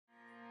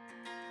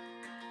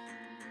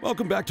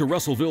Welcome back to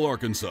Russellville,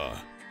 Arkansas.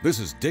 This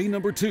is day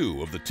number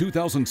 2 of the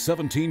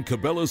 2017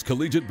 Cabela's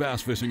Collegiate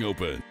Bass Fishing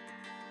Open.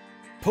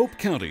 Pope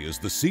County is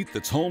the seat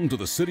that's home to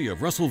the city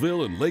of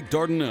Russellville and Lake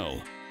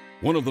Dardanelle,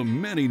 one of the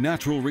many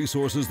natural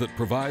resources that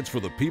provides for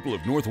the people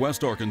of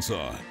Northwest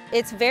Arkansas.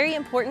 It's very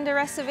important to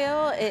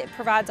Russellville. It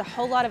provides a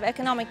whole lot of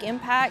economic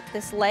impact,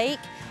 this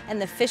lake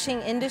and the fishing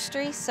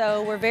industry,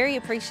 so we're very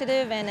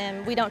appreciative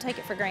and we don't take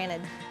it for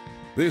granted.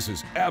 This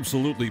is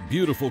absolutely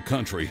beautiful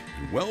country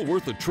and well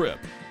worth the trip.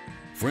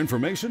 For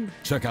information,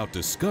 check out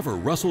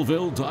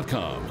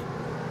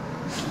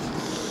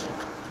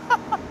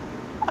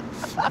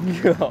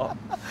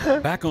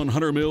discoverrussellville.com. Back on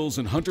Hunter Mills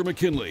and Hunter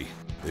McKinley.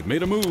 They've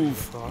made a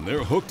move and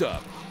they're hooked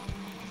up.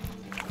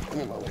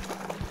 Oh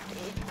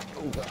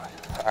God.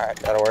 All right,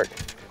 that'll work.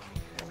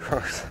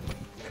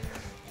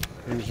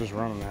 He was just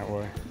running that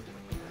way.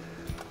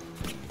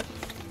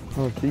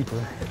 Oh,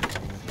 keeper.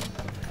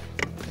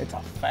 It's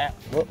a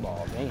fat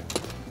football, man.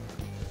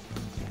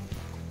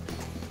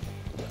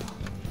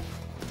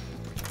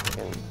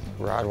 And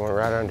rod one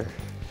right under.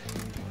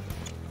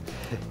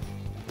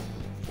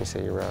 You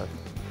see your rod.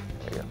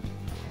 There you go.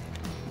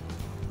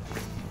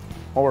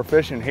 What we're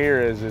fishing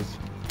here is it's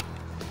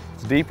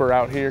deeper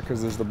out here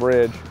because there's the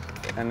bridge,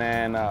 and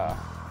then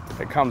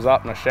it comes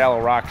up in a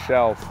shallow rock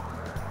shelf.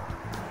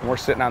 And we're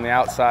sitting on the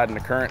outside and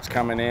the current's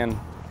coming in.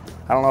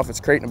 I don't know if it's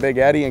creating a big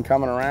eddy and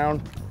coming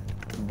around,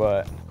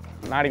 but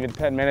not even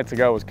 10 minutes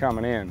ago it was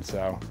coming in,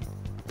 so.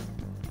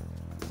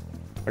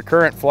 The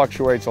current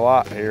fluctuates a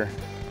lot here,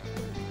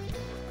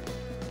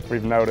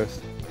 we've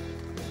noticed.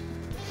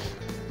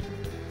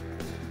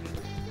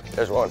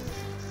 There's one.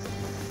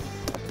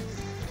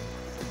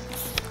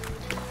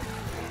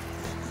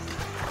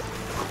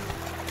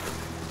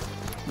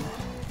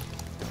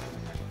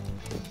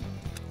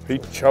 He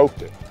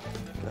choked it.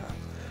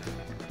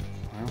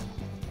 Well,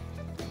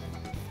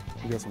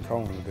 you got some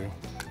calling to do.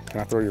 Can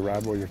I throw your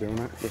rod while you're doing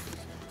that?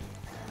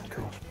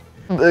 Cool.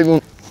 Big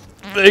one.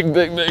 Big.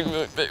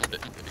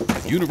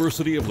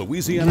 University of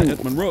Louisiana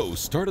at Monroe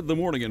started the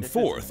morning in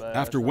 4th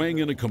after weighing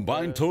in a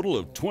combined total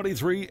of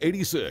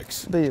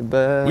 23.86. Be a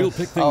bass. We'll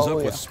pick things up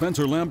with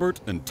Spencer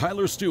Lambert and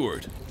Tyler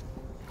Stewart.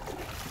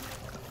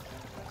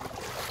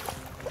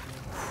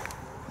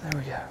 There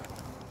we go.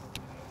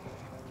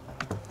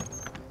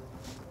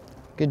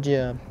 Good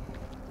job.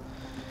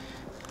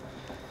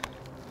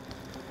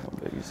 How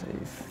big is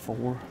he?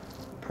 4?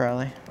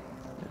 Probably.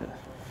 Yeah.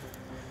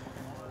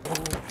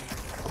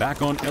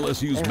 Back on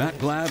LSU's Matt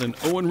Glad and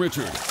Owen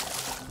Richard.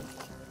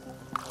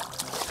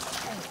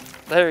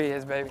 There he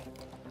is, baby.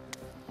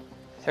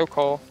 So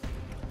cool.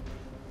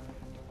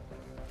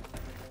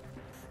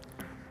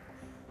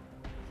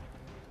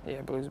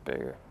 Yeah, blue's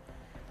bigger.